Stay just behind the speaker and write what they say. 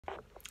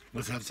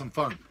Let's have some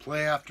fun.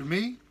 Play after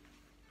me.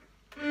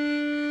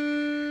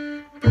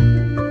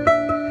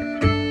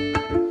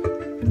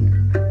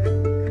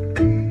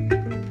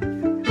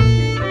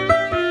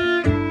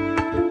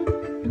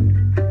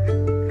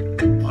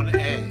 On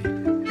A.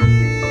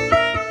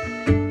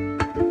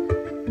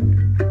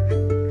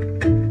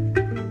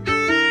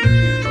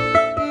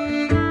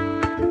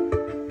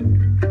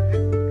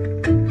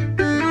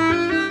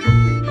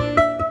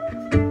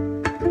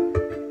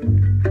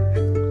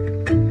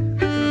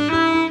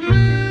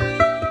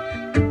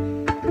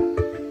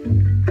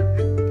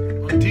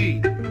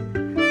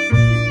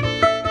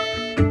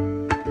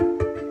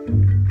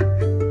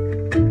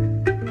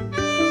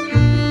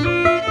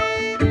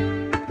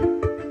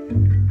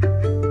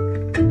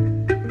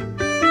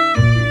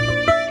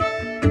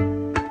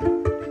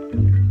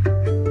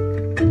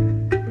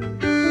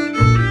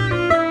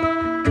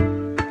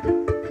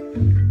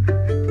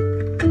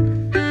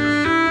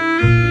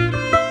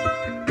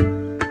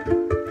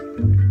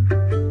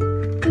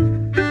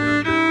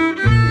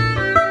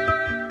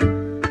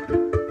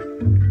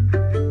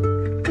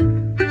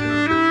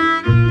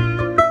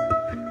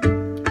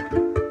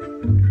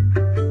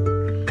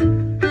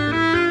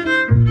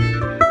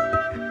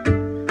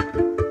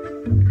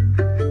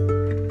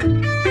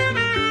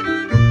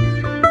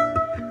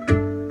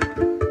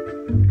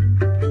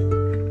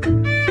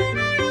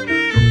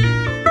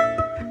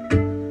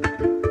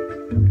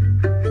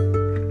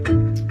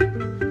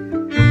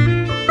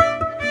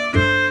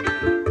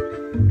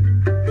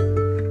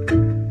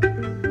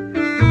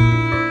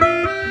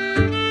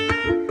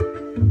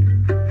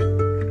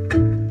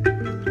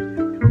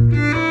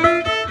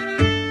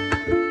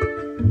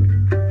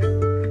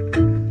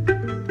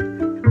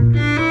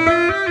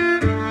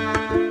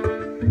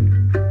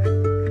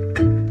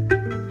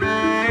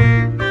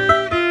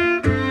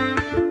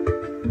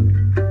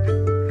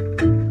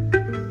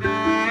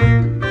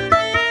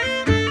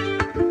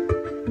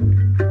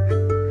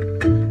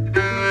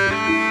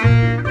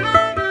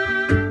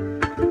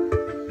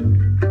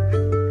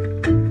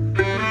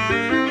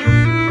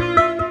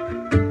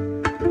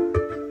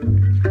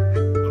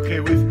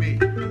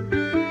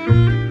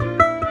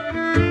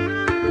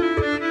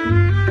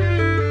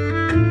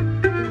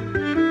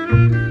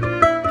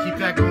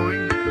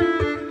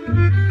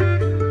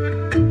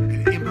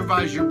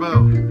 Improvise your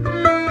bow.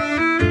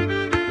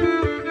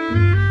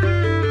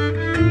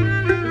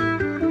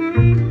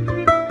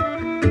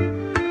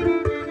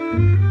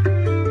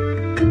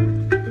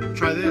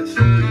 Try this.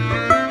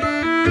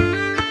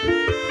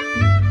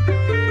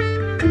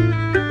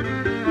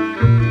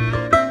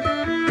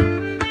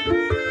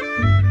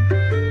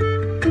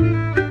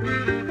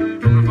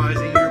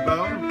 Improvising your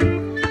bow,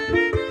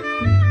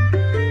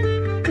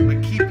 but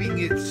keeping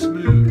it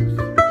smooth.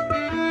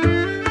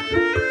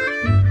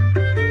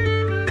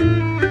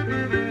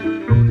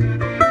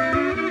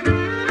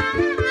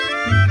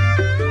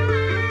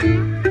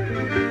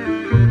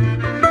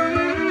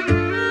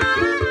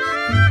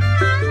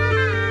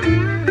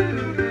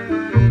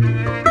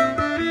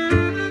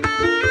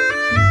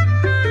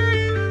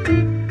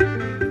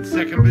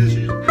 Second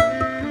position.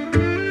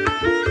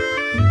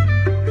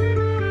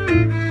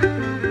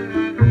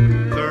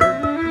 Third.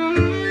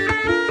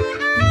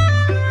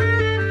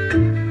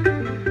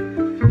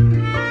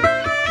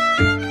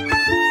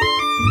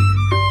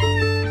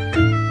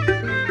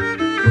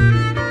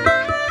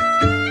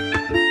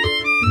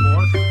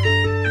 Fourth.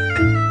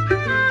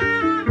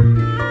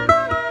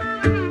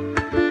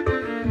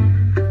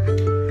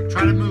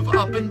 Try to move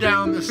up and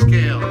down the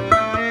scale.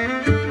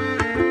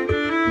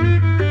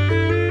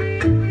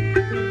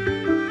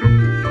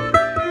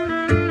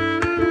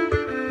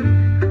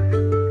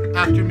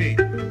 After me.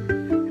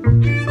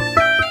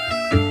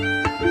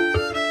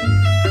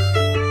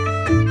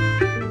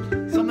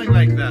 Something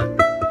like that.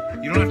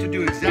 You don't have to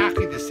do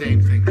exactly the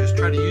same thing. Just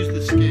try to use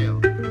the scale.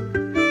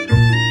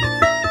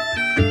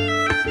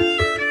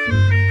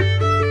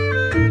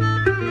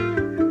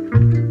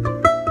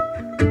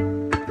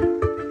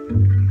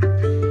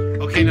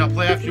 Okay, now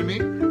play after me.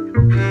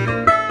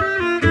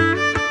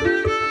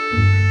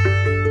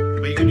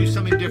 But you can do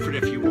something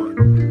different if you want.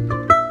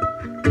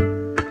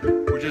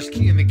 Just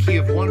in the key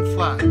of one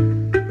flat.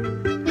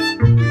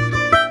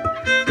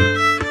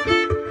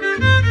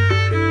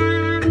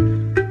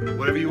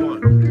 Whatever you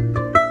want.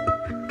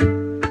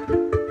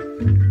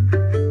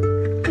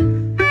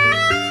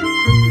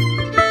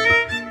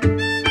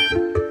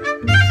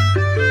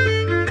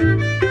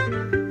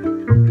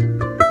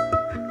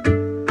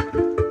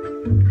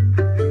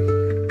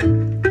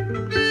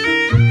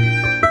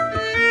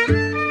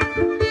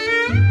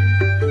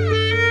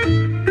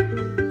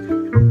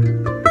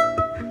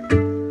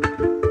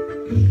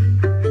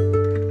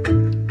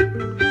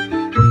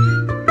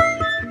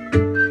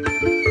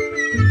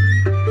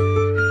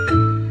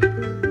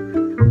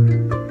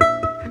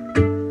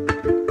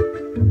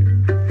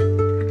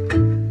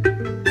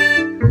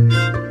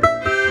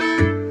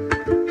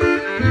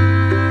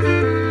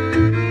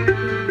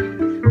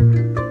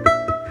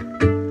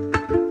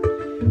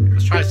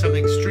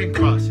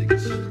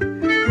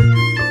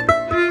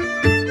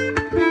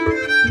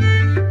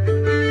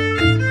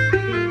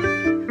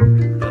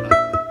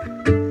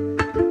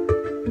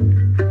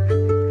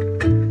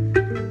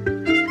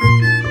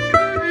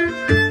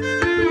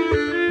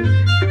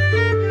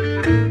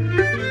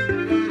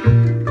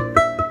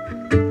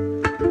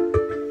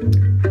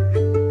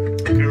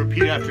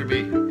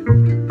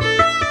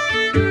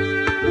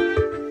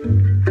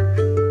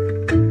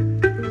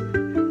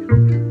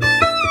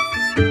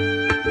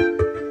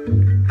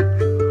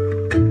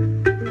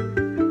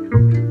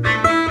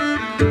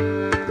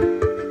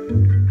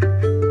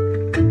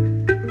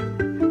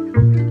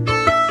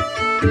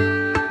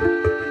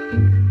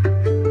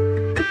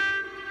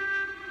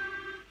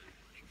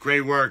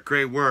 Great work,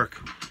 great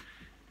work.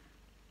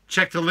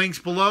 Check the links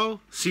below.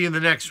 See you in the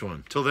next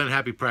one. Till then,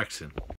 happy practicing.